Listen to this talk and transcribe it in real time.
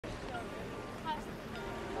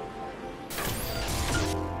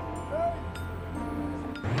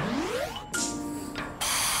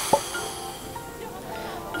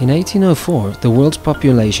In 1804, the world's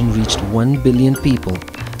population reached 1 billion people.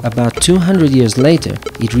 About 200 years later,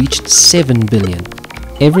 it reached 7 billion.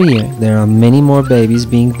 Every year, there are many more babies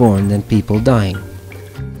being born than people dying.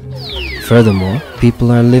 Furthermore,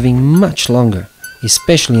 people are living much longer,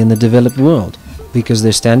 especially in the developed world, because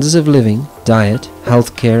their standards of living, diet,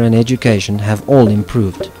 healthcare and education have all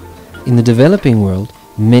improved. In the developing world,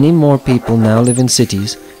 many more people now live in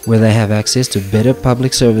cities where they have access to better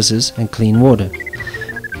public services and clean water.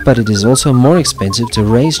 But it is also more expensive to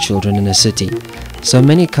raise children in a city, so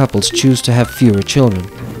many couples choose to have fewer children.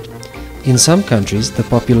 In some countries, the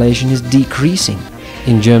population is decreasing.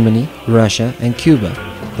 In Germany, Russia and Cuba,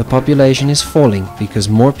 the population is falling because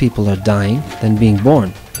more people are dying than being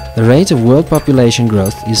born. The rate of world population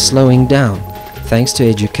growth is slowing down, thanks to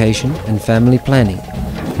education and family planning,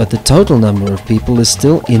 but the total number of people is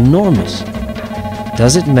still enormous.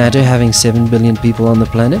 Does it matter having 7 billion people on the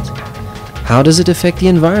planet? How does it affect the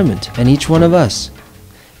environment and each one of us?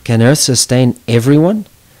 Can Earth sustain everyone?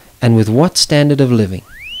 And with what standard of living?